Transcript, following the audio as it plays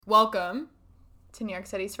Welcome to New York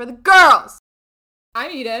City's for the girls.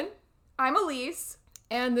 I'm Eden. I'm Elise.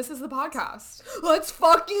 And this is the podcast. Let's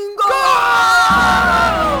fucking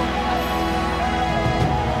go!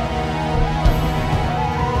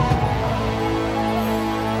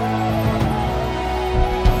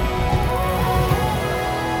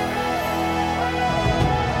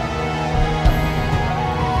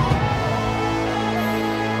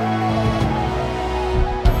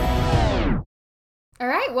 All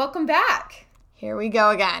right, welcome back. Here we go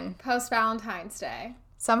again. Post-Valentine's Day.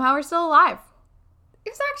 Somehow we're still alive. It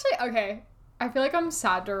was actually, okay, I feel like I'm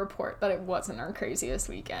sad to report that it wasn't our craziest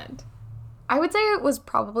weekend. I would say it was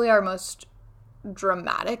probably our most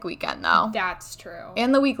dramatic weekend, though. That's true.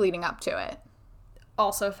 And the week leading up to it.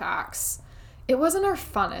 Also facts. It wasn't our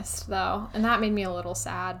funnest, though, and that made me a little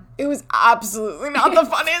sad. It was absolutely not the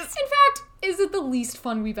funnest. In fact, is it the least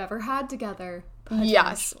fun we've ever had together?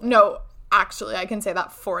 Yes. No, actually, I can say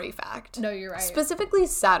that for a fact. No, you're right. Specifically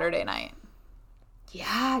Saturday night.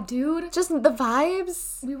 Yeah, dude. Just the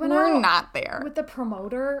vibes We went were out not there. with the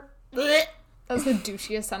promoter. That was the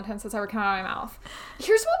douchiest sentence that's ever come out of my mouth.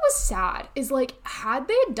 Here's what was sad, is like, had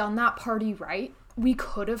they done that party right, we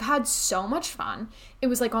could have had so much fun. It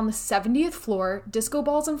was like on the 70th floor, disco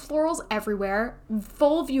balls and florals everywhere,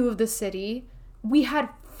 full view of the city. We had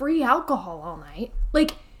free alcohol all night.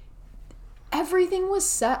 Like, everything was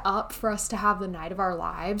set up for us to have the night of our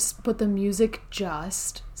lives, but the music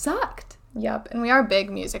just sucked. Yep, and we are big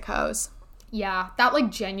music hoes. Yeah, that like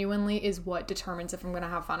genuinely is what determines if I'm gonna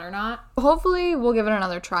have fun or not. Hopefully we'll give it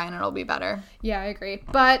another try and it'll be better. Yeah, I agree.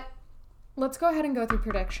 But let's go ahead and go through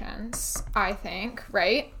predictions, I think,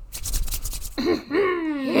 right?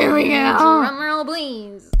 Here we go. Drum roll,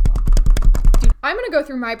 please. I'm gonna go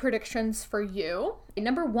through my predictions for you.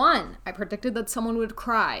 Number 1, I predicted that someone would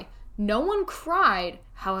cry. No one cried.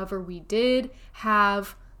 However, we did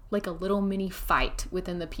have like a little mini fight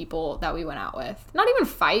within the people that we went out with. Not even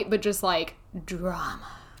fight, but just like drama.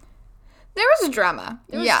 There was drama.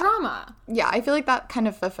 There was drama. Yeah, I feel like that kind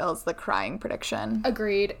of fulfills the crying prediction.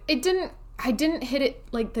 Agreed. I didn't hit it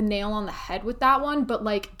like the nail on the head with that one, but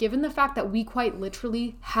like given the fact that we quite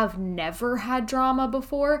literally have never had drama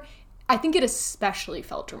before, I think it especially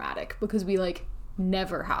felt dramatic because we like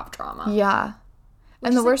never have drama. Yeah.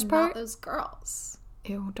 And the worst part, not those girls.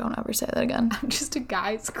 Ew, don't ever say that again. I'm just a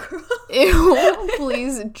guy's girl. Ew,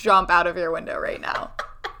 please jump out of your window right now.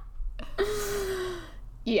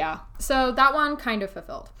 Yeah, so that one kind of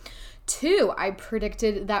fulfilled. 2, I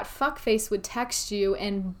predicted that fuckface would text you,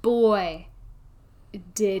 and boy,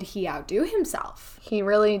 did he outdo himself. He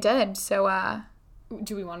really did. So,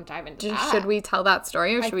 do we want to dive into that? Should we tell that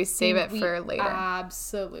story or should we save it for later?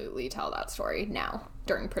 Absolutely tell that story now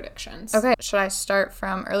during predictions. Okay, should I start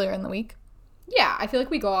from earlier in the week? Yeah, I feel like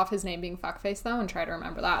we go off his name being fuckface, though, and try to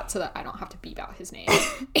remember that so that I don't have to beep out his name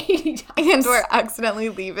 80 times. And or accidentally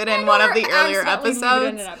leave it in one of the earlier episodes. Leave it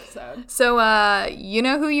in an episode. So, you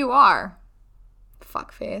know who you are.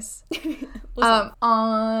 Fuckface.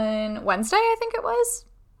 On Wednesday, I think it was.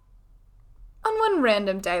 On one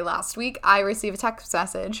random day last week, I received a text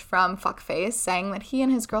message from Fuckface saying that he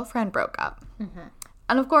and his girlfriend broke up. Mm-hmm.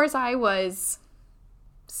 And of course, I was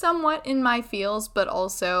somewhat in my feels, but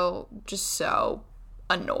also just so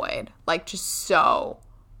annoyed, like just so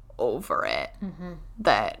over it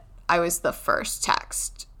that I was the first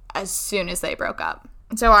text as soon as they broke up.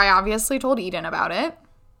 So I obviously told Eden about it.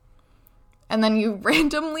 And then you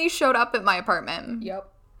randomly showed up at my apartment. Yep.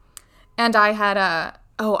 And I had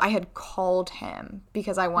I had called him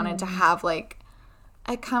because I wanted to have like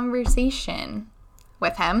a conversation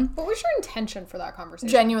with him. What was your intention for that conversation?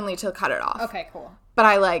 Genuinely to cut it off. Okay, cool. But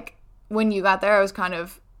I like, when you got there, I was kind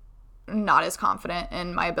of not as confident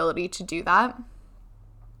in my ability to do that.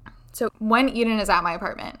 So when Eden is at my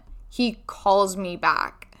apartment, he calls me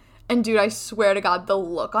back. And dude, I swear to God, the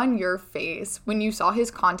look on your face when you saw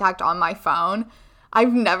his contact on my phone,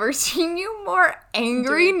 I've never seen you more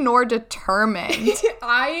angry nor determined.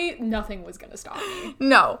 Nothing was gonna stop me.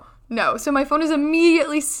 No. So my phone is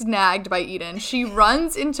immediately snagged by Eden. She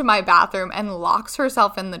runs into my bathroom and locks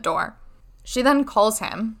herself in the door. She then calls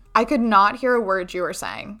him. I could not hear a word you were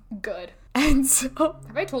saying. Good. And so...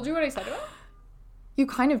 Have I told you what I said to him? You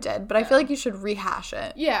kind of did, but I feel like you should rehash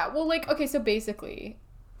it. Yeah, well, like, okay, so basically,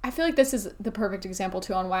 I feel like this is the perfect example,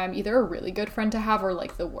 too, on why I'm either a really good friend to have or,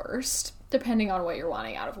 like, the worst, depending on what you're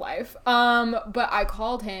wanting out of life. But I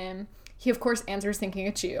called him. He, of course, answers thinking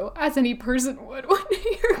it's you, as any person would when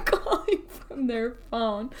you're calling from their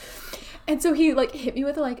phone. And so he, like, hit me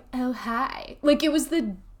with a, like, oh, hi. Like, it was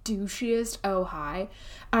the douchiest oh, hi.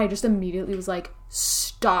 And I just immediately was like,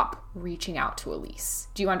 stop reaching out to Elise.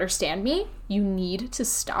 Do you understand me? You need to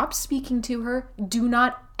stop speaking to her. Do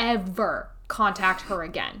not ever contact her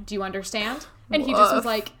again. Do you understand? And he just was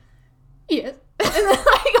like, yes. And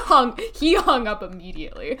then he hung up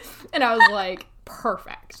immediately. And I was like,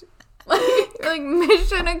 perfect. Like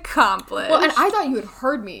mission accomplished. Well, and I thought you had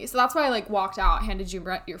heard me. So that's why I like walked out, handed you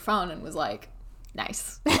your phone and was like,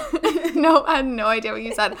 nice. No, I had no idea what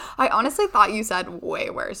you said. I honestly thought you said way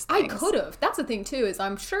worse things. I could have. That's the thing, too, is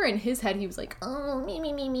I'm sure in his head he was like, oh,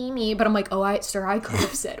 me. But I'm like, oh, sir, I could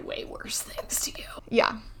have said way worse things to you.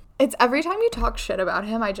 Yeah. It's every time you talk shit about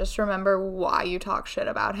him, I just remember why you talk shit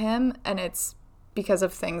about him. And it's because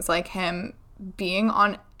of things like him being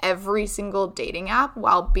on every single dating app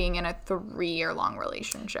while being in a 3-year-long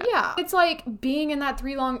relationship. Yeah. It's like being in that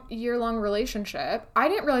 3-year-long relationship. I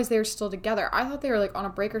didn't realize they were still together. I thought they were like on a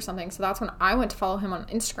break or something. So that's when I went to follow him on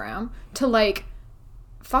Instagram to like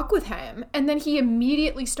fuck with him. And then he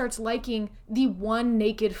immediately starts liking the one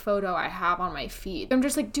naked photo I have on my feed. I'm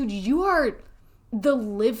just like, dude, you are the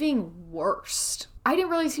living worst. I didn't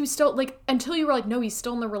realize he was still like, until you were like, no, he's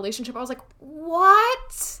still in the relationship. I was like,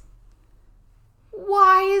 what?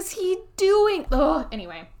 Why is he doing? Ugh.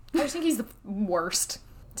 Anyway, I just think he's the worst.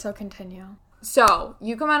 So continue. So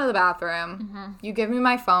you come out of the bathroom. You give me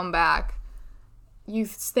my phone back. You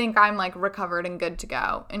think I'm like recovered and good to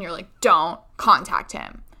go. And you're like, don't contact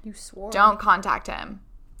him. You swore. Don't contact him.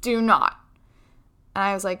 Do not. And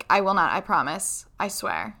I was like, I will not. I promise. I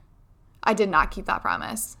swear. I did not keep that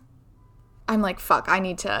promise. I'm like, fuck, I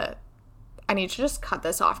need to just cut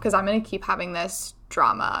this off because I'm going to keep having this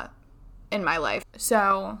drama in my life.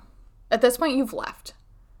 So at this point you've left.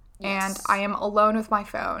 Yes. And I am alone with my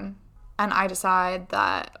phone, and I decide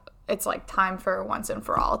that it's like time for once and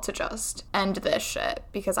for all to just end this shit,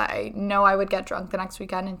 because I know I would get drunk the next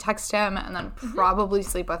weekend and text him and then probably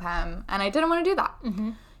sleep with him, and I didn't want to do that.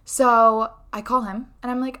 So I call him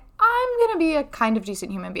and I'm like, I'm gonna be a kind of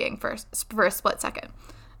decent human being for a split second,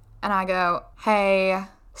 and I go, hey,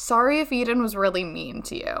 sorry if Eden was really mean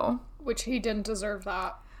to you. Which he didn't deserve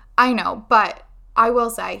that. I know, but I will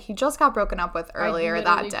say he just got broken up with earlier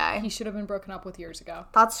that day. He should have been broken up with years ago.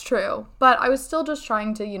 That's true. But I was still just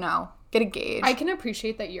trying to, get a gauge. I can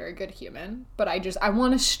appreciate that you're a good human, but I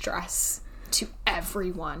want to stress to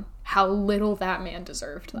everyone how little that man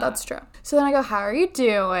deserved that. That's true. So then I go, how are you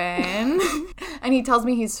doing? And he tells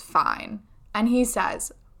me he's fine. And he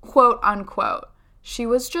says, quote unquote, she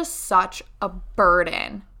was just such a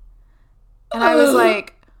burden. And I was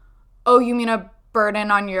like, oh, you mean a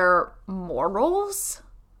burden on your morals?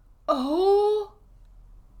 Oh,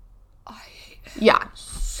 I hate it. Yeah.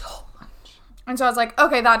 So much. And so I was like,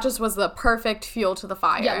 okay, that just was the perfect fuel to the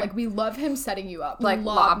fire. Yeah, like we love him setting you up. Like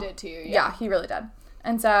loved it to you. Yeah, he really did.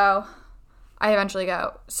 And so I eventually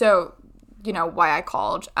go, so, why I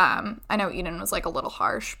called. I know Eden was like a little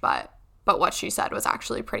harsh, but what she said was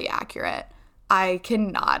actually pretty accurate. I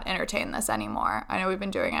cannot entertain this anymore. I know we've been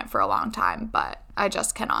doing it for a long time, but I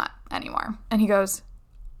just cannot anymore. And he goes,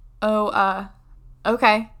 oh,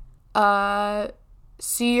 okay.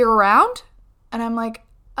 See you around? And I'm like,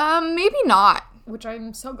 maybe not. Which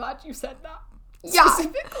I'm so glad you said that. Yeah.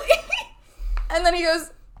 Specifically. And then he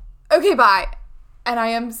goes, okay, bye. And I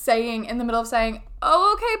am saying, in the middle of saying,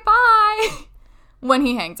 oh, okay, bye, when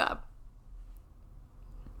he hangs up.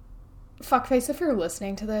 Fuckface, if you're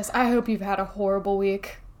listening to this, I hope you've had a horrible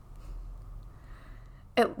week.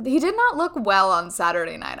 He did not look well on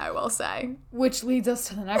Saturday night, I will say. Which leads us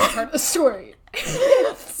to the next part of the story. Which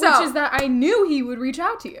is that I knew he would reach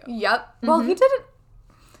out to you. Yep. Well, he didn't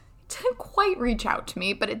quite reach out to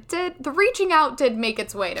me, but it did. The reaching out did make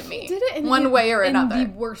its way to me. He did it in one way or another.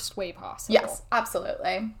 In the worst way possible. Yes,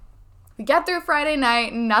 absolutely. We get through Friday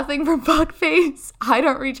night, nothing from Fuckface. I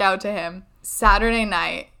don't reach out to him. Saturday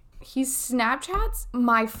night, he Snapchats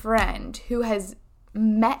my friend who has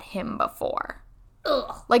met him before.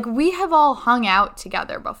 Ugh. Like, we have all hung out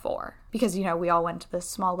together before. Because, we all went to this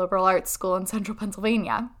small liberal arts school in central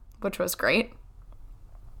Pennsylvania, which was great.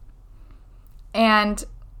 And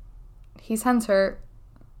he sends her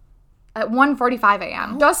at 1:45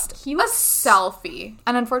 a.m. Just a selfie.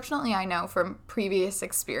 And unfortunately, I know from previous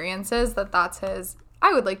experiences that that's his,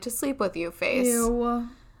 I would like to sleep with you face. Ew.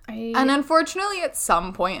 And unfortunately, at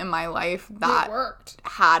some point in my life, that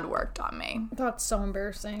had worked on me. That's so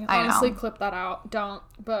embarrassing. I Honestly, know. clip that out. Don't.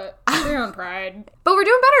 But your own pride. But we're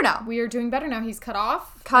doing better now. We are doing better now. He's cut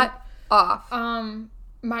off. Off.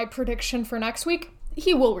 My prediction for next week,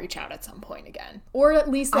 he will reach out at some point again. Or at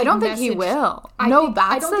least, I don't think he will. I don't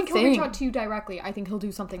think he'll reach out to you directly. I think he'll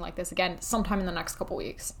do something like this again sometime in the next couple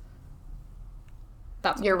weeks.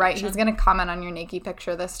 That's You're right. He's going to comment on your naked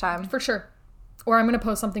picture this time. For sure. Or I'm going to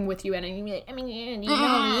post something with you and you'll be like, do you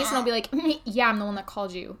know Elise? And I'll be like, yeah, I'm the one that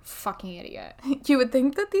called you. Fucking idiot. You would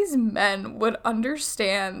think that these men would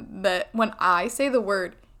understand that when I say the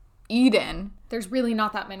word Eden, there's really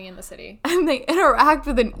not that many in the city. And they interact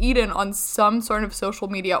with an Eden on some sort of social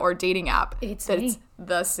media or dating app. It's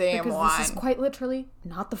the same because one. This is quite literally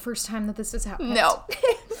not the first time that this has happened. No.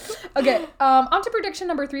 Okay, on to prediction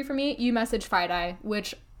number 3 for me. You messaged Fide,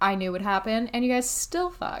 which I knew would happen, and you guys still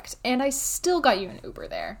fucked. And I still got you an Uber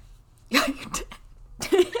there. Yeah, you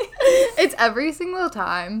did. It's every single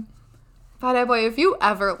time. Fide boy, if you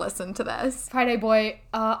ever listen to this. Fide boy,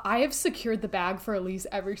 I have secured the bag for Elise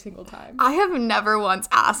every single time. I have never once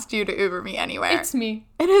asked you to Uber me anywhere. It's me.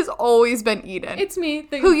 It has always been Eden. It's me.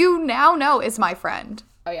 Who you now know is my friend.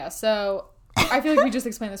 Oh yeah, so I feel like we just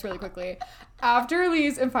explained this really quickly. After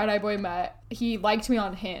Elise and Fide Boy met, he liked me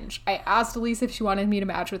on Hinge. I asked Elise if she wanted me to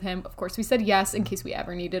match with him. Of course, we said yes in case we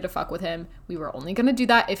ever needed to fuck with him. We were only going to do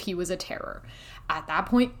that if he was a terror. At that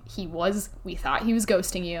point, we thought he was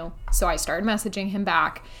ghosting you. So I started messaging him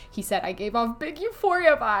back. He said I gave off big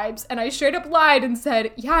Euphoria vibes. And I straight up lied and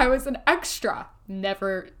said, yeah, I was an extra.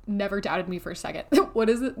 Never doubted me for a second. What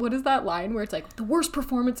is that line where it's like, the worst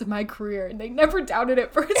performance of my career? And they never doubted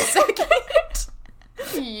it for a second.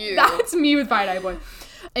 That's me with Fide Boy.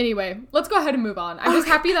 Anyway, let's go ahead and move on. I'm just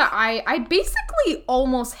happy that I basically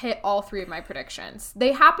almost hit all 3 of my predictions.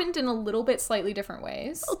 They happened in a little bit slightly different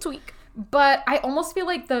ways. A little tweak. But I almost feel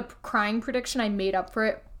like the crying prediction, I made up for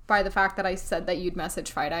it by the fact that I said that you'd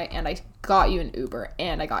message Fide and I got you an Uber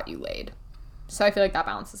and I got you laid. So I feel like that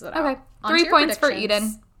balances it out. Okay. 3 points for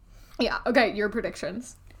Eden. Yeah. Okay. Your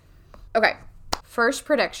predictions. Okay. First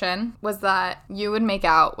prediction was that you would make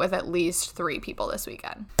out with at least 3 people this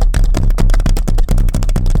weekend.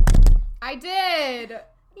 I did.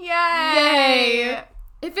 Yay.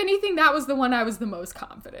 If anything, that was the one I was the most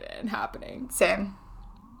confident in happening. Same.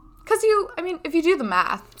 Because if you do the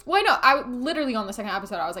math. Well, I know. I literally on the second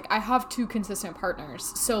episode, I was like, I have 2 consistent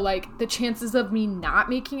partners. So, like, the chances of me not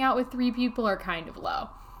making out with 3 people are kind of low.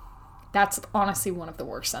 That's honestly one of the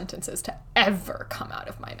worst sentences to ever come out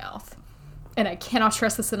of my mouth. And I cannot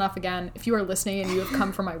stress this enough again. If you are listening and you have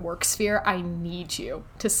come from my work sphere, I need you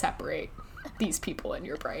to separate these people in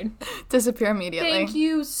your brain. Disappear immediately. Thank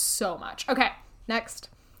you so much. Okay, next.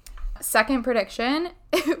 Second prediction,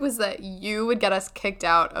 it was that you would get us kicked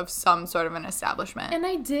out of some sort of an establishment. And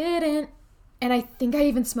I didn't. And I think I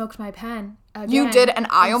even smoked my pen. Again, you did, and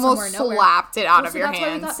I almost slapped it out of your hands. That's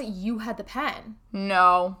why we thought that you had the pen.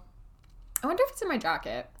 No. I wonder if it's in my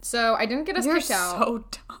jacket. So I didn't get us kicked out. You're so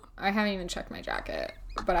dumb. I haven't even checked my jacket.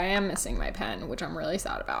 But I am missing my pen, which I'm really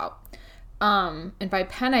sad about. And by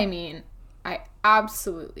pen, I mean I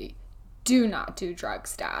absolutely do not do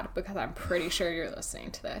drugs, Dad, because I'm pretty sure you're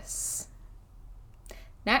listening to this.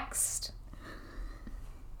 Next.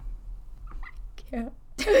 Yeah.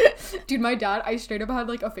 Dude, my dad, I straight up had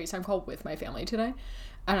like a FaceTime call with my family today.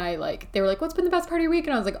 And they were like, what's been the best part of your week?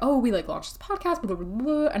 And I was like, oh, we like launched this podcast, blah, blah, blah,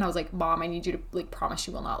 blah. And I was like, Mom, I need you to like promise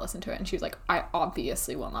you will not listen to it. And she was like, I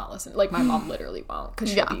obviously will not listen. Like my mom literally won't,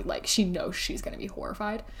 because she'll be like, she knows she's going to be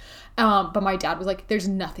horrified. But my dad was like, there's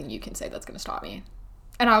nothing you can say that's going to stop me.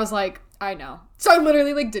 And I was like, I know. So I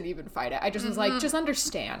literally like didn't even fight it. I just was like, just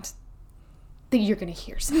understand that you're going to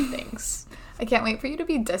hear some things. I can't wait for you to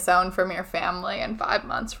be disowned from your family in 5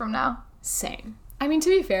 months from now. Same. I mean, to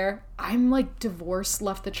be fair, I'm like divorced,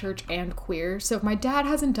 left the church, and queer. So if my dad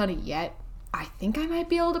hasn't done it yet, I think I might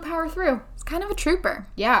be able to power through. He's kind of a trooper.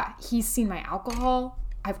 Yeah, he's seen my alcohol.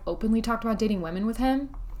 I've openly talked about dating women with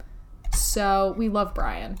him. So we love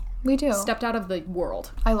Brian. We do. Stepped out of the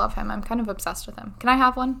world. I love him. I'm kind of obsessed with him. Can I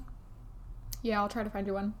have one? Yeah, I'll try to find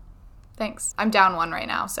you one. Thanks. I'm down one right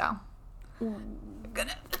now, so.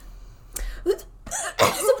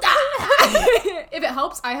 If it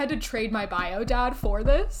helps, I had to trade my bio dad for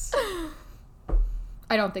this.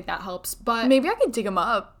 I don't think that helps, but maybe I could dig him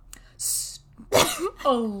up.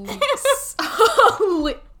 Elise.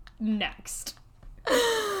 Next.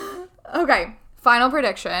 Okay. Final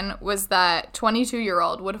prediction was that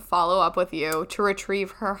 22-year-old would follow up with you to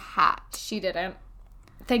retrieve her hat. She didn't.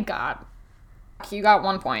 Thank God. You got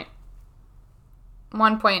 1 point.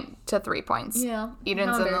 1 point to 3 points. Yeah.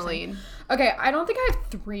 Eden's in the lead. Okay, I don't think I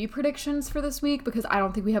have 3 predictions for this week because I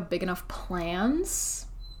don't think we have big enough plans.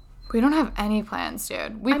 We don't have any plans,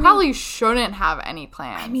 dude. We probably shouldn't have any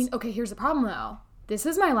plans. I mean, okay, here's the problem, though. This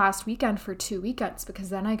is my last weekend for 2 weekends because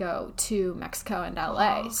then I go to Mexico and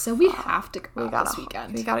LA. So we have to go out this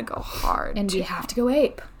weekend. We gotta go hard. And we have to go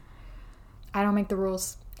ape. I don't make the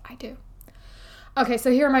rules. I do. Okay, so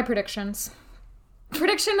here are my predictions.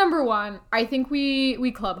 Prediction number 1, I think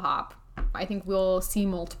we club hop. I think we'll see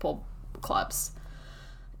multiple clubs.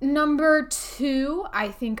 Number 2, I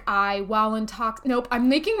think nope, I'm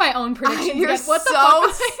making my own predictions. You're What the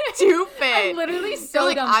so fuck? stupid. I'm literally so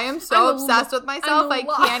You're dumb. I am so obsessed with myself, I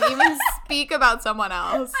can't even speak about someone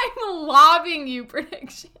else. I'm lobbing you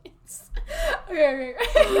predictions. Okay.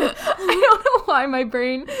 I don't know why my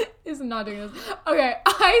brain is not doing this. Okay,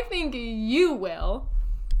 I think you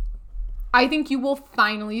will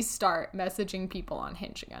finally start messaging people on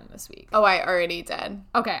Hinge again this week. Oh, I already did.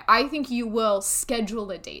 Okay, I think you will schedule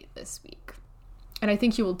a date this week. And I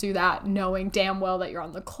think you will do that knowing damn well that you're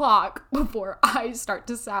on the clock before I start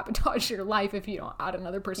to sabotage your life if you don't add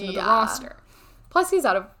another person to the roster. Plus, he's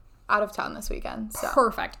out of town this weekend. So.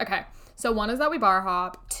 Perfect. Okay. So 1 is that we bar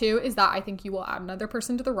hop. 2 is that I think you will add another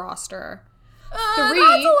person to the roster. 3,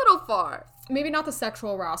 that's a little far. Maybe not the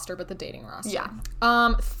sexual roster, but the dating roster.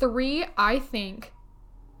 Yeah. 3, I think.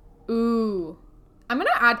 Ooh, I'm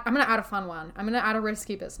gonna add a fun one. I'm gonna add a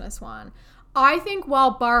risky business one. I think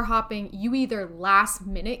while bar hopping, you either last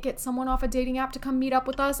minute get someone off a dating app to come meet up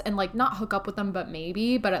with us and like not hook up with them, but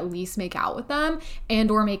at least make out with them,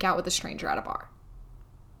 and or make out with a stranger at a bar,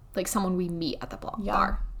 like someone we meet at the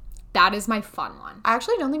bar. That is my fun one. I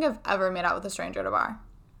actually don't think I've ever made out with a stranger at a bar.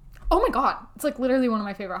 Oh my god, it's like literally one of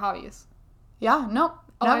my favorite hobbies. Yeah, nope,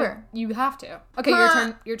 never. You have to. Okay,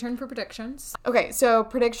 your turn for predictions. Okay, so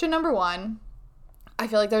prediction number 1, I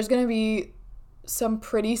feel like there's gonna be some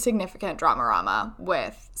pretty significant drama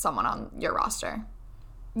with someone on your roster.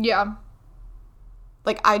 Yeah.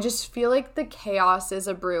 Like, I just feel like the chaos is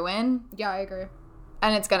a brewing. Yeah, I agree.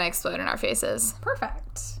 And it's gonna explode in our faces.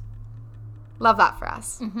 Perfect. Love that for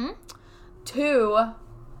us. Mm-hmm. 2,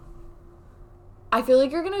 I feel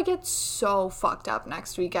like you're gonna get so fucked up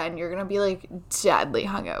next weekend. You're gonna be like deadly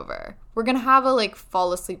hungover. We're gonna have a like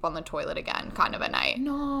fall asleep on the toilet again kind of a night.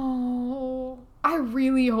 No. I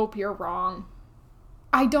really hope you're wrong.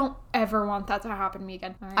 I don't ever want that to happen to me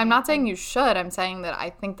again. Right. I'm not saying you should. I'm saying that I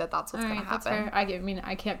think that that's what's gonna happen. That's fair.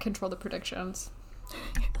 I can't control the predictions.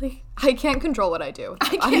 Like, I can't control what I do.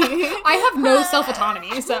 I have no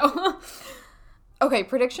self-autonomy, so. Okay,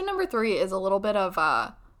 prediction number 3 is a little bit of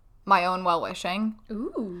my own well-wishing.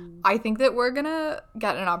 Ooh. I think that we're gonna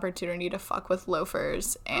get an opportunity to fuck with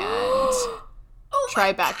Loafers and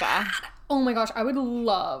Tribeca. Oh my gosh, I would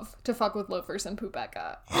love to fuck with Loafers and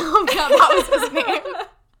Poopecca. Oh my god, that was his name.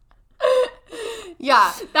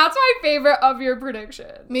 Yeah. That's my favorite of your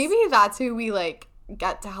predictions. Maybe that's who we like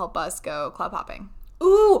get to help us go club hopping.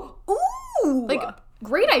 Ooh. Like,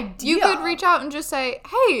 great idea. You could reach out and just say,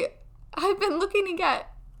 hey, I've been looking to get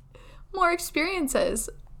more experiences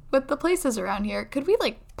with the places around here. Could we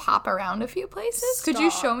like pop around a few places? Could you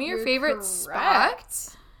show me your favorite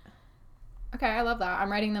spot? Okay, I love that.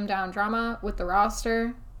 I'm writing them down. Drama with the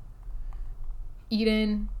roster.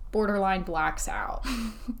 Eden borderline blacks out.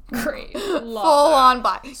 Great. Full on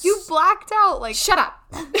black. You blacked out like. Shut up.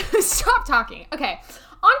 Stop talking. Okay.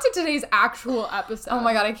 On to today's actual episode. Oh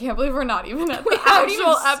my god, I can't believe we're not even at the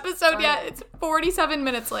actual episode yet. It's 47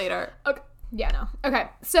 minutes later. Okay. Yeah, no. Okay.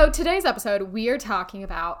 So today's episode, we are talking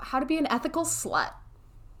about how to be an ethical slut.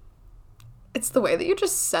 It's the way that you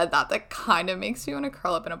just said that kind of makes me want to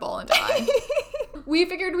curl up in a ball and die. We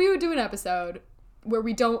figured we would do an episode where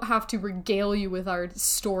we don't have to regale you with our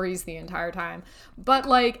stories the entire time, but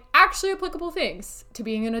like actually applicable things to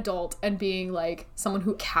being an adult and being like someone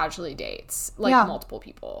who casually dates like multiple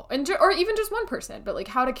people or even just one person, but like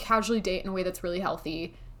how to casually date in a way that's really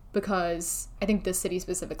healthy, because I think this city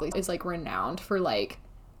specifically is like renowned for like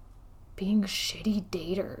being shitty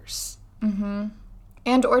daters. Mm-hmm.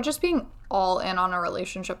 And or just being all in on a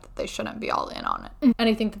relationship that they shouldn't be all in on it. And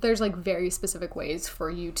I think that there's like very specific ways for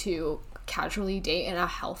you to casually date in a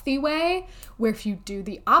healthy way, where if you do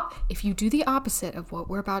the opposite of what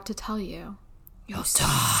we're about to tell you, you'll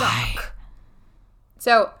suck.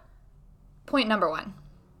 So, point number 1.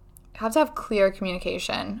 You have to have clear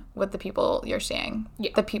communication with the people you're seeing.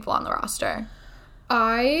 Yeah. The people on the roster.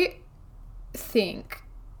 I think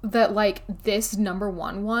that like this number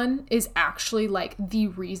one is actually like the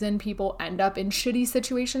reason people end up in shitty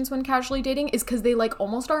situations when casually dating, is because they like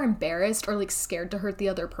almost are embarrassed or like scared to hurt the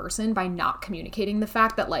other person by not communicating the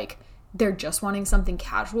fact that like they're just wanting something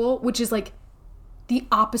casual, which is like the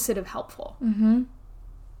opposite of helpful. Mm-hmm.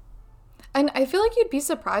 And I feel like you'd be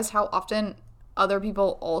surprised how often other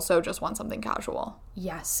people also just want something casual.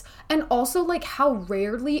 Yes. And also like how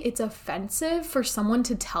rarely it's offensive for someone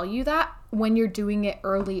to tell you that when you're doing it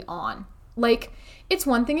early on. Like, it's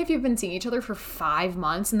one thing if you've been seeing each other for 5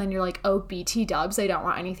 months and then you're like, oh, BT dubs, I don't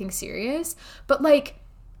want anything serious. But like,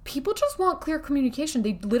 people just want clear communication.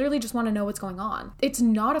 They literally just want to know what's going on. It's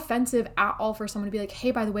not offensive at all for someone to be like,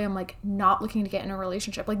 hey, by the way, I'm like not looking to get in a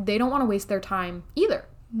relationship. Like they don't want to waste their time either.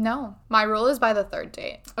 No. My rule is by the third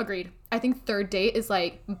date. Agreed. I think third date is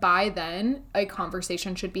like by then a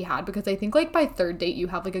conversation should be had, because I think like by third date you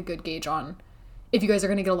have like a good gauge on if you guys are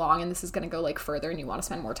going to get along and this is going to go like further and you want to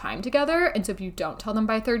spend more time together. And so if you don't tell them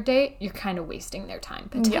by third date, you're kind of wasting their time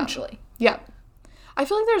potentially. Yeah. I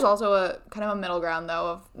feel like there's also a kind of a middle ground though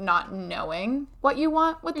of not knowing what you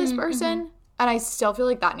want with this person. And I still feel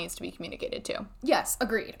like that needs to be communicated too. Yes,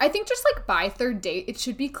 agreed. I think just like by third date, it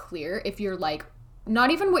should be clear if you're like,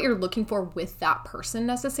 not even what you're looking for with that person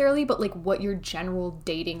necessarily, but like what your general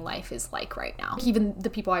dating life is like right now. Even the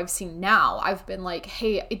people I've seen now, I've been like,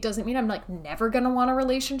 hey, it doesn't mean I'm like never gonna want a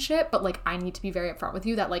relationship, but like I need to be very upfront with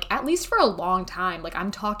you that like at least for a long time, like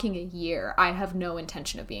I'm talking a year, I have no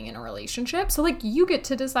intention of being in a relationship. So like you get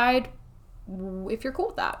to decide if you're cool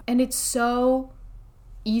with that. And it's so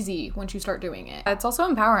easy once you start doing it. It's also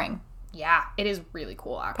empowering. Yeah, it is really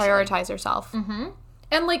cool actually. Prioritize yourself.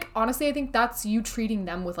 And, like, honestly, I think that's you treating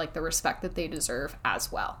them with, like, the respect that they deserve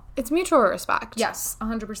as well. It's mutual respect. Yes,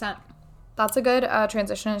 100%. That's a good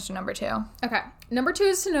transition into number 2. Okay. Number 2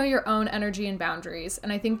 is to know your own energy and boundaries.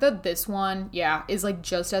 And I think that this one, is, like,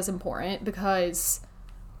 just as important because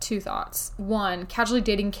 2 thoughts. 1, casually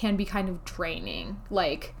dating can be kind of draining.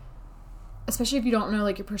 Like, especially if you don't know,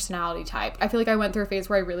 like, your personality type. I feel like I went through a phase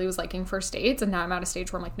where I really was liking first dates, and now I'm at a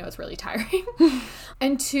stage where I'm like, no, it's really tiring.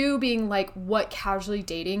 And 2, being, like, what casually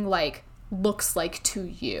dating, like, looks like to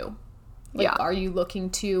you. Like, are you looking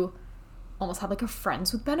to almost have, like, a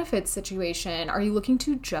friends with benefits situation? Are you looking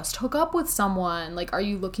to just hook up with someone? Like, are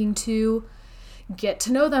you looking to get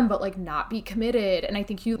to know them but, like, not be committed? And I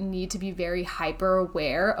think you need to be very hyper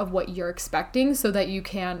aware of what you're expecting so that you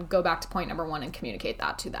can go back to point number 1 and communicate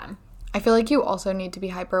that to them. I feel like you also need to be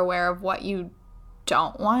hyper aware of what you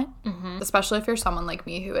don't want, especially if you're someone like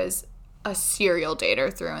me who is a serial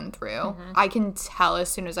dater through and through. I can tell as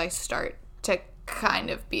soon as I start to kind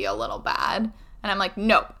of be a little bad, and I'm like,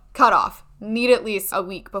 nope, cut off. Need at least a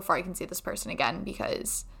week before I can see this person again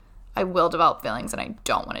because I will develop feelings and I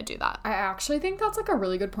don't want to do that. I actually think that's like a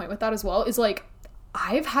really good point with that as well, is like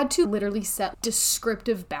I've had to literally set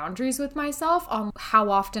descriptive boundaries with myself on how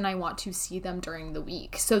often I want to see them during the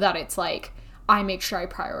week so that it's like I make sure I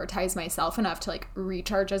prioritize myself enough to like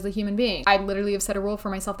recharge as a human being. I literally have set a rule for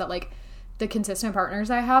myself that like the consistent partners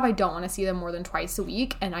I have, I don't want to see them more than twice a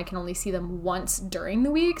week, and I can only see them once during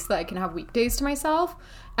the week so that I can have weekdays to myself.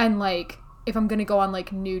 And like if I'm gonna go on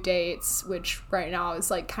like new dates, which right now is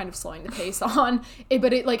like kind of slowing the pace on it,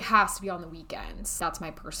 but it like has to be on the weekends. That's my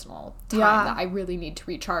personal time that I really need to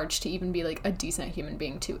recharge to even be like a decent human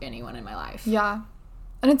being to anyone in my life. Yeah.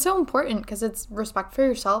 And it's so important because it's respect for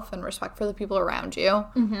yourself and respect for the people around you.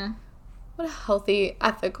 What a healthy,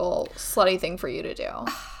 ethical, slutty thing for you to do.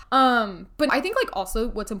 But I think like also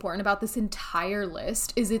what's important about this entire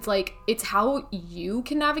list is it's like it's how you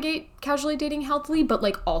can navigate casually dating healthily, but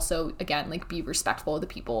like also again like be respectful of the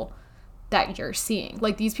people that you're seeing.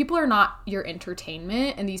 Like these people are not your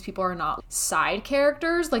entertainment, and these people are not side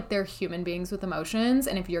characters. Like they're human beings with emotions,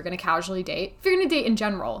 and if you're gonna casually date, if you're gonna date in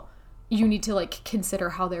general, you need to like consider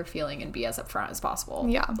how they're feeling and be as upfront as possible.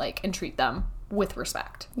 Yeah. Like and treat them with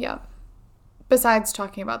respect. Yeah. Besides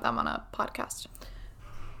talking about them on a podcast.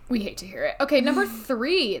 We hate to hear it. Okay, number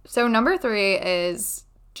 3. So number 3 is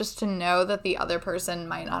just to know that the other person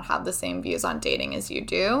might not have the same views on dating as you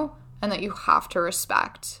do, and that you have to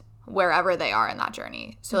respect wherever they are in that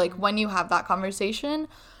journey. So like when you have that conversation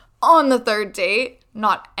on the 3rd date,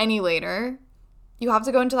 not any later, you have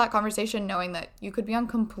to go into that conversation knowing that you could be on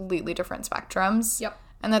completely different spectrums. Yep.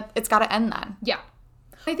 And that it's got to end then. Yeah.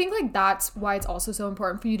 I think like that's why it's also so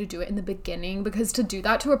important for you to do it in the beginning, because to do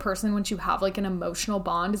that to a person once you have like an emotional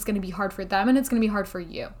bond is going to be hard for them and it's going to be hard for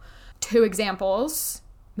you. 2 examples.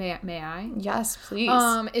 May I? Yes, please.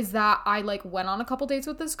 Is that I like went on a couple dates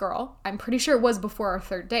with this girl. I'm pretty sure it was before our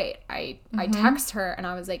 3rd date. I text her and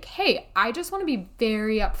I was like, hey, I just want to be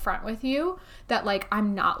very upfront with you that like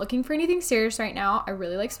I'm not looking for anything serious right now. I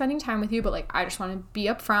really like spending time with you, but like I just want to be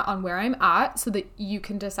upfront on where I'm at so that you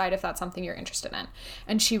can decide if that's something you're interested in.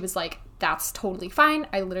 And she was like, that's totally fine.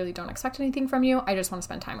 I literally don't expect anything from you. I just want to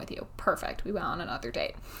spend time with you. Perfect. We went on another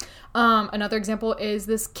date. Another example is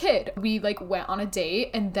this kid. We like went on a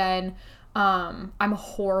date, and then I'm a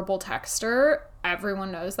horrible texter.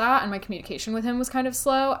 Everyone knows that, and my communication with him was kind of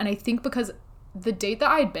slow. And I think because the date that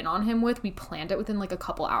I had been on him with, we planned it within like a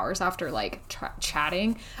couple hours after like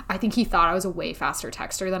chatting. I think he thought I was a way faster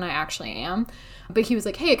texter than I actually am. But he was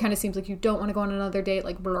like, hey, it kind of seems like you don't want to go on another date,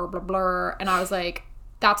 like blur, blah, blah. And I was like,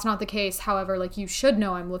 that's not the case. However, like, you should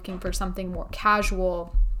know I'm looking for something more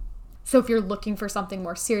casual. So if you're looking for something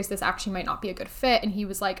more serious, this actually might not be a good fit. And he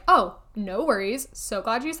was like, oh, no worries. So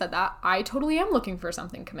glad you said that. I totally am looking for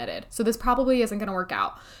something committed. So this probably isn't going to work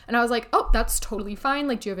out. And I was like, oh, that's totally fine.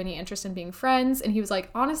 Like, do you have any interest in being friends? And he was like,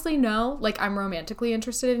 honestly, no. Like, I'm romantically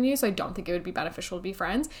interested in you, so I don't think it would be beneficial to be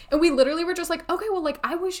friends. And we literally were just like, okay, well, like,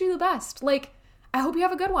 I wish you the best. Like, I hope you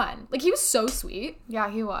have a good one. Like, he was so sweet. Yeah,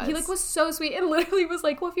 he was. He, like, was so sweet and literally was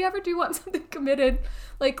like, well, if you ever do want something committed,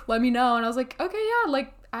 like, let me know. And I was like, okay, yeah,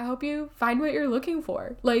 like, I hope you find what you're looking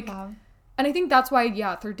for. Like, and I think that's why,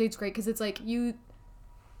 yeah, third date's great, because it's like, you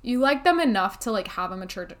like them enough to, like, have a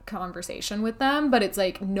mature conversation with them, but it's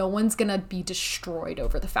like, no one's gonna be destroyed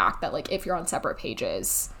over the fact that, like, if you're on separate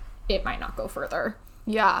pages, it might not go further.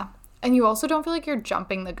 Yeah. And you also don't feel like you're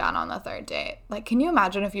jumping the gun on the third date. Like, can you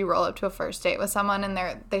imagine if you roll up to a first date with someone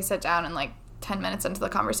and they sit down and, like, 10 minutes into the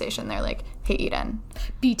conversation, they're like, hey, Eden.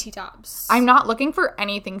 BT tabs. I'm not looking for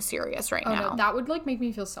anything serious right now. No, that would, like, make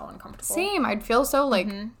me feel so uncomfortable. Same. I'd feel so, like,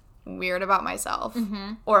 weird about myself.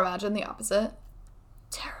 Or imagine the opposite.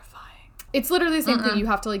 Terrifying. It's literally the same thing. You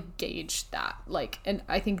have to, like, gauge that. Like, and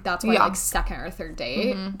I think that's why, like, second or third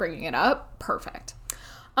date, bringing it up, perfect.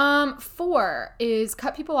 4 is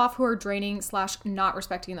cut people off who are draining / not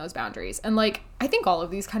respecting those boundaries. And, like, I think all of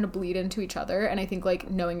these kind of bleed into each other. And I think, like,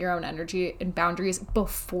 knowing your own energy and boundaries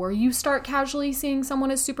before you start casually seeing someone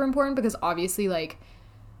is super important, because obviously, like,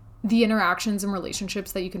 the interactions and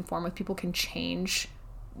relationships that you can form with people can change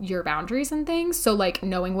your boundaries and things. So, like,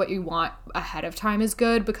 knowing what you want ahead of time is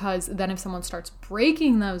good, because then if someone starts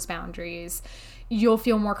breaking those boundaries, you'll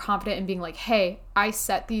feel more confident in being like, hey, I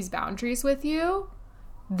set these boundaries with you.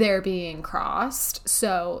 They're being crossed,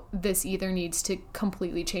 so this either needs to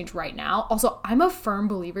completely change right now. Also, I'm a firm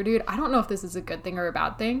believer, dude. I don't know if this is a good thing or a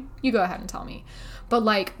bad thing. You go ahead and tell me. But,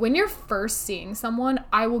 like, when you're first seeing someone,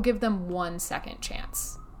 I will give them 1 second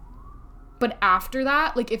chance. But after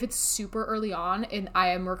that, like, if it's super early on and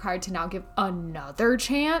I am required to now give another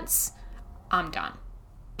chance, I'm done.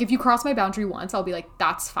 If you cross my boundary once, I'll be like,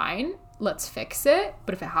 that's fine. Let's fix it.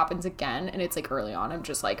 But if it happens again and it's, like, early on, I'm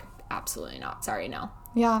just like, absolutely not. Sorry, no.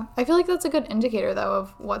 Yeah, I feel like that's a good indicator, though,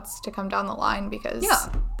 of what's to come down the line, because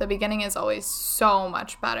the beginning is always so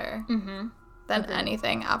much better than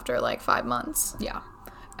anything after, like, 5 months. Yeah.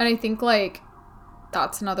 And I think, like,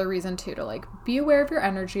 that's another reason, too, to, like, be aware of your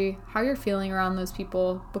energy, how you're feeling around those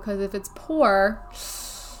people, because if it's poor,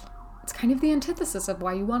 it's kind of the antithesis of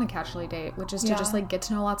why you want to casually date, which is to just, like, get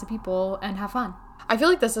to know lots of people and have fun. I feel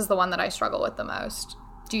like this is the one that I struggle with the most.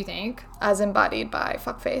 Do you think? As embodied by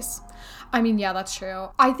fuckface. I mean, yeah, that's true.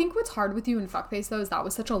 I think what's hard with you in fuckface, though, is that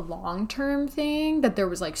was such a long-term thing that there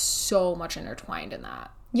was, like, so much intertwined in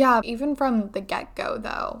that. Yeah, even from the get-go,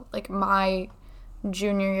 though. Like, my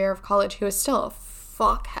junior year of college, he was still a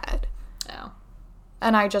fuckhead. Oh.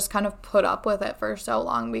 And I just kind of put up with it for so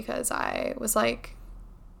long because I was like...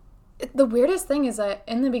 The weirdest thing is that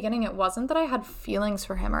in the beginning, it wasn't that I had feelings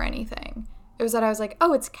for him or anything. It was that I was like,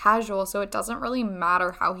 oh, it's casual, so it doesn't really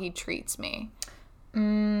matter how he treats me.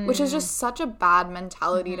 Which is just such a bad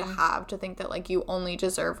mentality to have, to think that, like, you only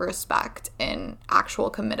deserve respect in actual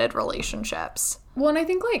committed relationships. Well, and I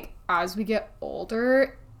think, like, as we get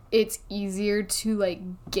older, it's easier to, like,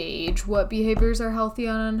 gauge what behaviors are healthy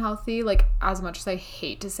and unhealthy. Like, as much as I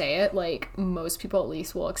hate to say it, like, most people at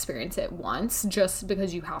least will experience it once, just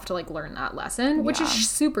because you have to, like, learn that lesson, which is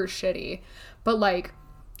super shitty. But, like,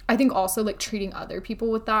 I think also, like, treating other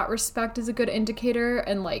people with that respect is a good indicator.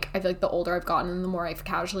 And, like, I feel like the older I've gotten and the more I've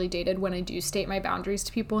casually dated, when I do state my boundaries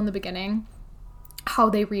to people in the beginning, how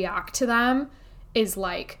they react to them is,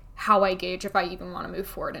 like, how I gauge if I even want to move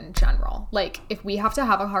forward in general. Like, if we have to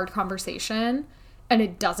have a hard conversation and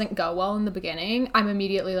it doesn't go well in the beginning, I'm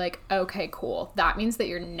immediately like, okay, cool. That means that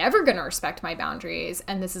you're never going to respect my boundaries,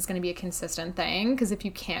 and this is going to be a consistent thing. Because if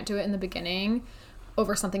you can't do it in the beginning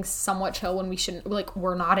over something somewhat chill when we shouldn't, like,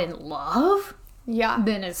 we're not in love,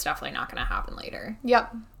 then it's definitely not going to happen later.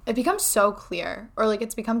 Yep. It becomes so clear, or, like,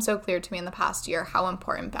 it's become so clear to me in the past year how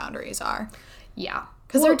important boundaries are. Yeah.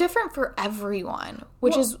 Because they're different for everyone,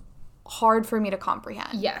 which is hard for me to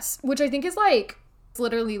comprehend. Yes. Which I think is, like,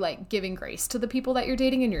 literally, like, giving grace to the people that you're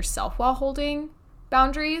dating and yourself while holding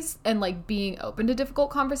boundaries, and, like, being open to difficult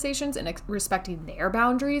conversations and respecting their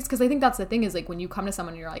boundaries. Because I think that's the thing, is, like, when you come to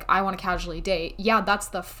someone and you're like, I want to casually date, yeah, that's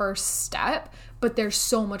the first step, but there's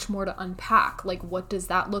so much more to unpack. Like, what does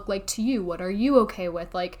that look like to you? What are you okay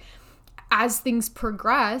with? Like, as things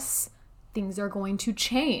progress, things are going to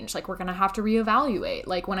change. Like, we're going to have to reevaluate.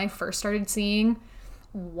 Like, when I first started seeing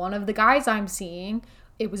one of the guys I'm seeing,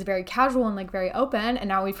 it was very casual and, like, very open, and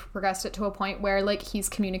now we've progressed it to a point where, like, he's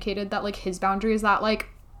communicated that, like, his boundary is that, like,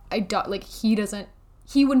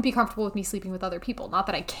 he wouldn't be comfortable with me sleeping with other people. Not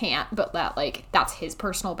that I can't, but that, like, that's his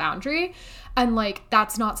personal boundary. And, like,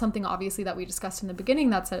 that's not something, obviously, that we discussed in the beginning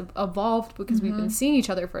that's evolved because we've been seeing each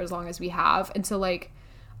other for as long as we have. And so, like,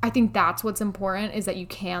 I think that's what's important, is that you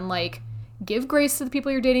can, like, give grace to the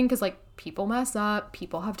people you're dating, because, like, people mess up.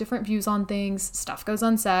 People have different views on things. Stuff goes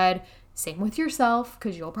unsaid. Same with yourself,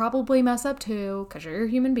 because you'll probably mess up too, because you're a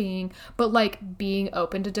human being. But, like, being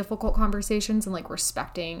open to difficult conversations and, like,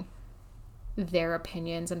 respecting their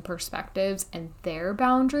opinions and perspectives and their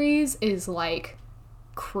boundaries is, like,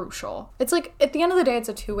 crucial. It's like, at the end of the day, it's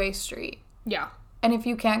a two-way street. Yeah. And if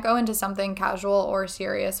you can't go into something casual or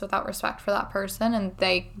serious without respect for that person, and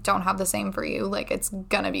they don't have the same for you, like, it's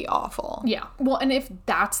gonna be awful. Yeah. Well, and if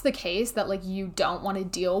that's the case, that, like, you don't want to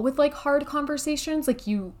deal with, like, hard conversations, like,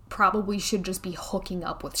 you probably should just be hooking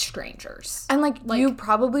up with strangers. And, like you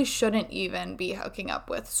probably shouldn't even be hooking up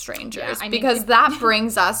with strangers. Yeah, because that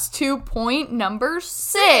brings us to point number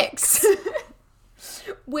 6.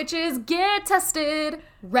 Which is get tested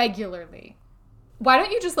regularly. Why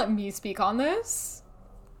don't you just let me speak on this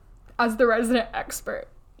as the resident expert?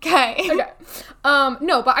 Okay.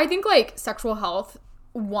 No, but I think, like, sexual health,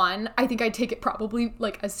 one, I think I take it probably,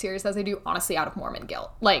 like, as serious as I do, honestly, out of Mormon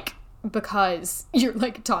guilt. Like, because you're,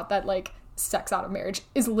 like, taught that, like, sex out of marriage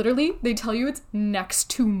is literally, they tell you it's next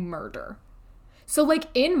to murder. So, like,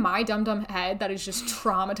 in my dumb head that is just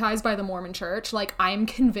traumatized by the Mormon church, like, I'm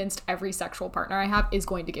convinced every sexual partner I have is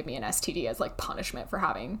going to give me an STD as, like, punishment for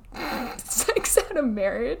having sex out of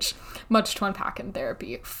marriage. Much to unpack in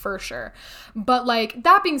therapy, for sure. But, like,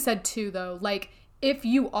 that being said, too, though, like, if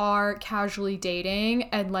you are casually dating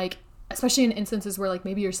and, like, especially in instances where, like,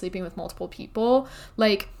 maybe you're sleeping with multiple people,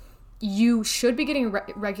 like, you should be getting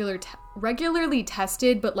regularly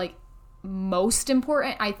tested, but, like, most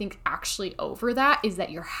important, I think, actually over that is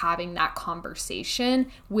that you're having that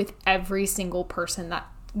conversation with every single person that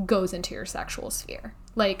goes into your sexual sphere.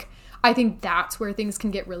 Like, I think that's where things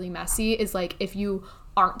can get really messy, is, like, if you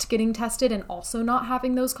aren't getting tested and also not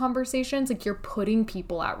having those conversations, like, you're putting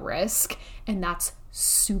people at risk, and that's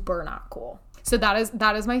super not cool. So that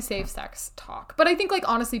is my safe sex talk. But I think, like,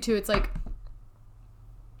 honestly, too, it's like,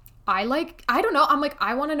 I don't know, I'm like,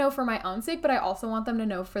 I want to know for my own sake, but I also want them to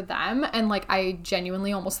know for them. And, like, I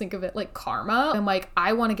genuinely almost think of it like karma. And, like,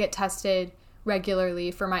 I want to get tested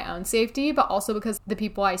regularly for my own safety, but also because the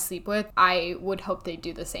people I sleep with, I would hope they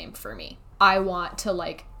do the same for me. I want to,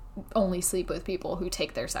 like, only sleep with people who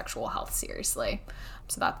take their sexual health seriously.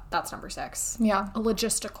 So that's number 6. Yeah. A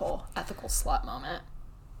logistical, ethical slut moment.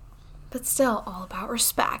 But still, all about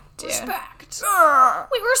respect, dude. Respect.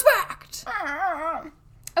 We respect.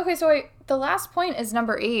 Okay, so the last point is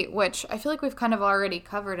number 8, which I feel like we've kind of already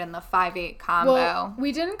covered in the 5-8 combo. Well,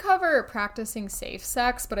 we didn't cover practicing safe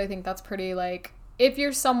sex, but I think that's pretty, like, if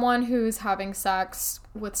you're someone who's having sex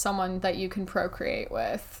with someone that you can procreate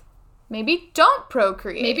with, maybe don't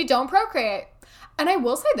procreate. And I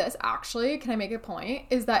will say this, actually, can I make a point,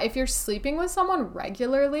 is that if you're sleeping with someone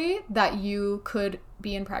regularly that you could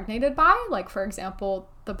be impregnated by, like, for example,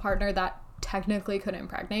 the partner that technically could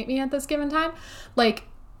impregnate me at this given time, like,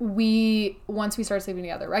 once we started sleeping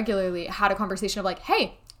together regularly, had a conversation of, like,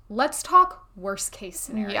 hey, let's talk worst case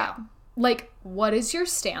scenario. Yeah. Like, what is your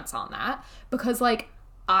stance on that? Because, like,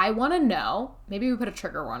 I want to know, maybe we put a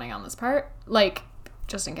trigger warning on this part, like,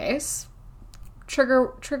 just in case.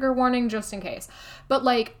 Trigger warning just in case. But,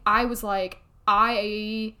 like, I was like,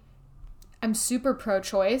 I am super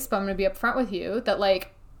pro-choice, but I'm going to be upfront with you that,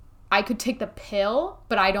 like, I could take the pill,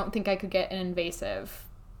 but I don't think I could get an invasive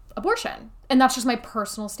abortion. And that's just my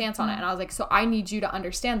personal stance on it. And I was like, so I need you to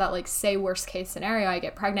understand that, like, say worst case scenario, I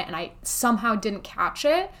get pregnant and I somehow didn't catch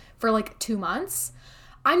it for, like, 2 months,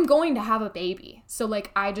 I'm going to have a baby. So,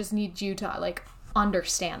 like, I just need you to, like,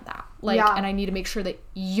 understand that. Like, yeah. And I need to make sure that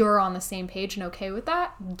you're on the same page and okay with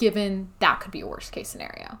that, given that could be a worst case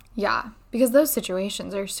scenario. Yeah. Because those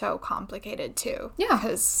situations are so complicated, too. Yeah.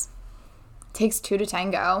 Because it takes 2 to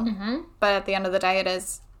tango. Mm-hmm. But at the end of the day, it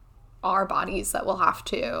is our bodies that will have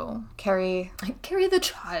to carry the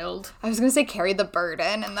child. I was gonna say carry the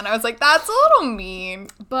burden, and then I was like, that's a little mean.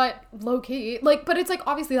 But low-key, like, but it's like,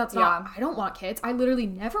 obviously that's not, I don't want kids. I literally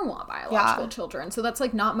never want biological children. So that's,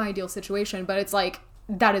 like, not my ideal situation, but it's like,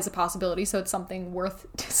 that is a possibility, so it's something worth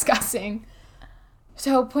discussing.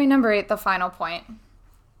 So point number 8, the final point,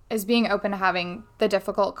 is being open to having the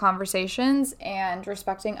difficult conversations and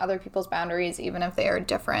respecting other people's boundaries, even if they are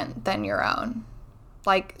different than your own.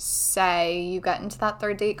 Like, say you get into that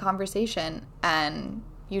 3rd date conversation and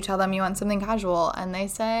you tell them you want something casual and they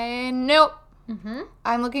say, nope,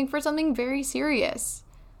 I'm looking for something very serious.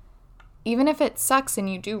 even if it sucks and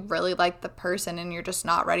you do really like the person and you're just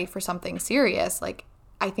not ready for something serious, like,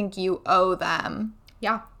 I think you owe them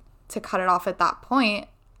to cut it off at that point.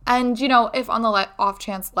 And, you know, if on the off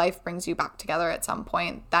chance life brings you back together at some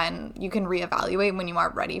point, then you can reevaluate when you are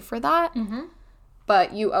ready for that. Mm-hmm.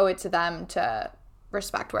 But you owe it to them to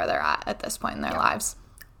respect where they're at this point in their lives.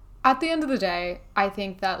 At the end of the day, I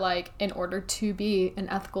think that, like, in order to be an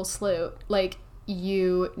ethical slut, like,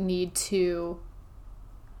 you need to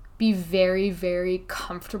be very, very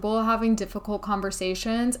comfortable having difficult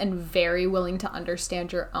conversations and very willing to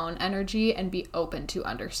understand your own energy and be open to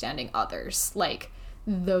understanding others. Like,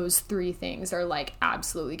 those 3 things are, like,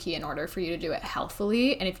 absolutely key in order for you to do it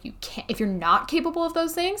healthily. And if you're not capable of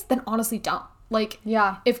those things, then honestly don't. Like,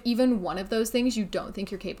 if even one of those things you don't think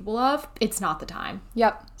you're capable of, it's not the time.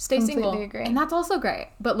 Yep. Stay single. Agree. And that's also great.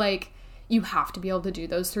 But, like, you have to be able to do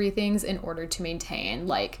those 3 things in order to maintain,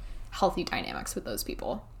 like, healthy dynamics with those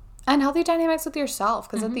people. And healthy dynamics with yourself.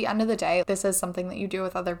 Because at the end of the day, this is something that you do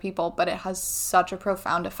with other people, but it has such a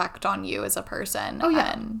profound effect on you as a person. Oh,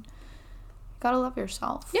 yeah. And gotta love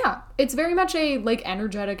yourself. Yeah. It's very much a, like,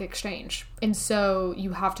 energetic exchange. And so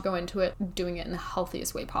you have to go into it doing it in the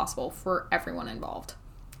healthiest way possible for everyone involved.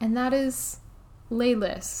 And that is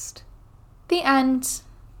Laylist. The end.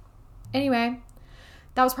 Anyway,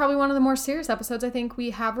 that was probably one of the more serious episodes I think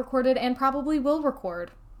we have recorded and probably will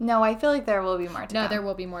record. No, I feel like there will be more to come. No, there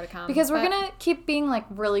will be more to come. Because we're going to keep being, like,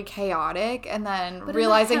 really chaotic and then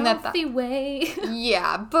realizing that... But in a healthy way.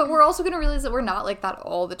 Yeah, but we're also going to realize that we're not like that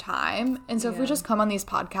all the time. And so if we just come on these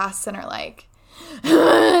podcasts and are like...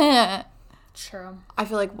 True. I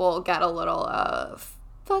feel like we'll get a little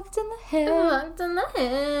fucked in the head. Fucked in the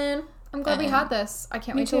head. I'm glad we had this. I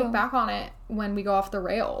can't wait to look back on it when we go off the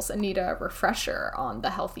rails and need a refresher on the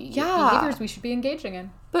healthy behaviors we should be engaging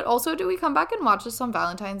in. But also, do we come back and watch this on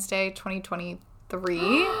Valentine's Day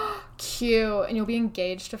 2023? Cute. And you'll be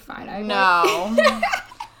engaged to Friday. No.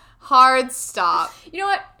 Hard stop. You know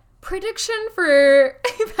what? Prediction for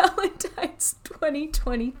Valentine's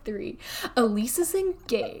 2023. Elise is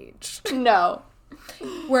engaged. No.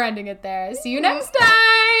 We're ending it there. See you next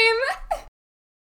time.